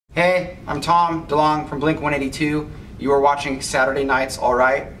Hey, I'm Tom DeLong from Blink 182. You are watching Saturday Night's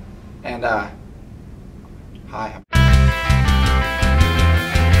Alright, and hi.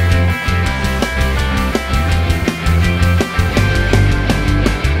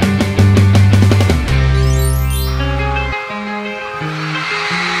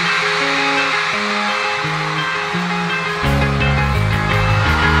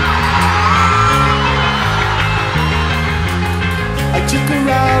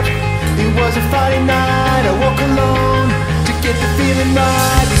 It was a Friday night, I woke alone to get the feeling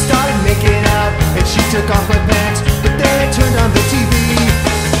right. We started making out and she took off my pants, but then I turned on the TV,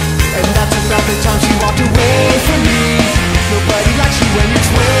 and that's about the time she walked away from me. Nobody likes you when you're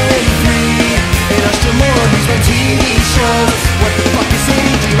 23, and I still more of these my TV shows. What the fuck is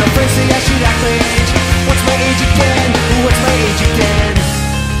ADD? My friends say I should act my age. What's my age again? What's my age again?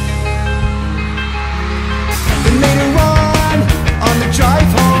 Then later on the drive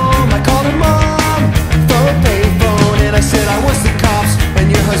home, I called her mom for a payphone, and I said I was the cops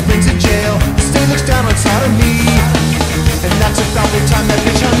and your husband's in jail. The state looks down on sodomy, and that's about the time that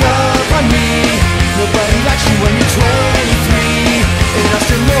bitch hung up on me. Nobody likes you when you're 23, and I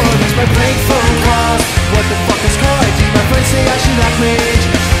still know these my prank phone calls. What the fuck is called ID? My friends say I should act my age.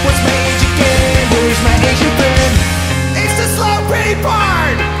 What's my age again? Where's my Asian friend? It's the slow pretty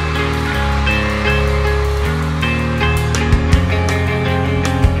part!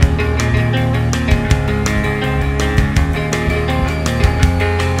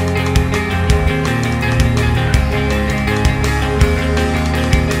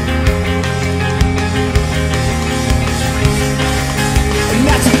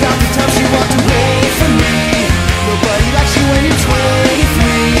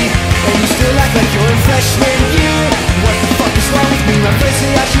 Freshman year, what the fuck is wrong with me? My friends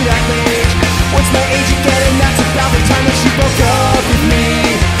say I should act my age. What's my age again? And that's about the time that she broke up with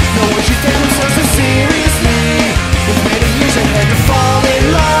me. No one should take themselves so seriously. With many years ahead to fall in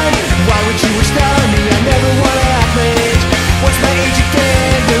line, why would you wish that on me? I never wanna act my age. What's my age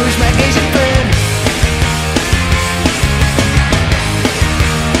again? Where is my Asian friend?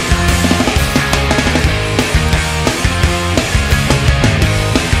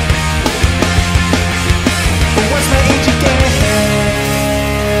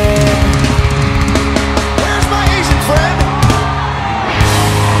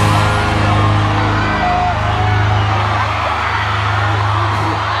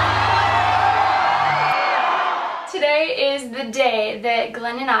 Today is the day that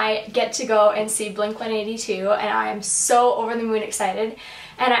Glenn and I get to go and see Blink 182, and I am so over the moon excited.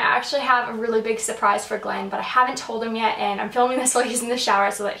 And I actually have a really big surprise for Glenn, but I haven't told him yet, and I'm filming this while he's in the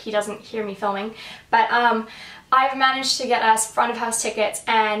shower so that he doesn't hear me filming. But I've managed to get us front of house tickets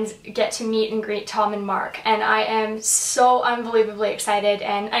and get to meet and greet Tom and Mark, and I am so unbelievably excited,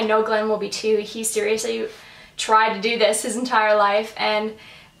 and I know Glenn will be too. He seriously tried to do this his entire life, and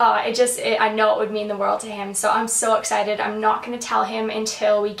I know it would mean the world to him, so I'm so excited. I'm not going to tell him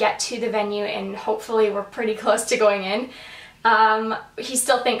until we get to the venue, and hopefully we're pretty close to going in. He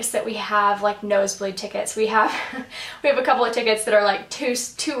still thinks that we have like nosebleed tickets. We have a couple of tickets that are like two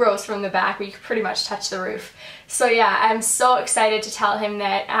rows from the back where you can pretty much touch the roof. So yeah, I'm so excited to tell him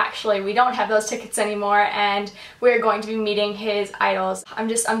that actually we don't have those tickets anymore, and we're going to be meeting his idols.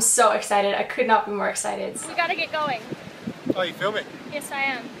 I'm so excited. I could not be more excited. We gotta get going. Oh, you filming? Yes, I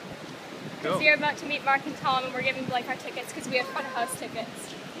am. Because we're about to meet Mark and Tom, and we're giving Blake our tickets because we have front of house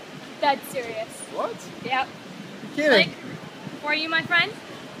tickets. That's serious. What? Yep. You're kidding. Blake, were you my friend?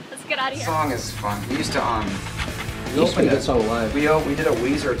 Let's get out of The here. song is fun. We used to We opened it so live. We did a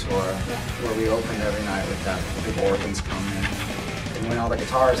Weezer tour where we opened every night with that big organs come in, and when all the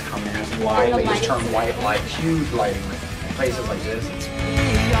guitars come in, it's white. They just turn white light, huge lighting in places like this. It's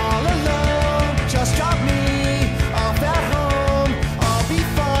all alone, just drop me off at home. I'll be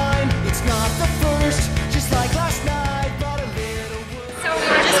fine. It's not the first, just like last night, but a little. So we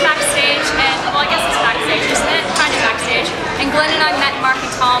were just backstage, and well, I guess it's backstage, isn't it? Kind of backstage. And Glenn and I met Mark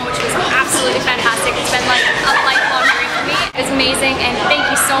and Tom, which was absolutely fantastic. It's been like a lifelong dream for me. It was amazing, and thank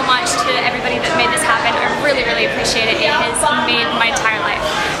you so much to everybody that made this happen. I really, really appreciate it. It has made my entire life.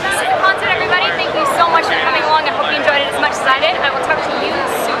 This is the concert, everybody. Thank you so much for coming along. I hope you enjoyed it as much as I did. I will talk to you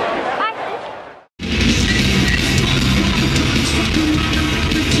soon.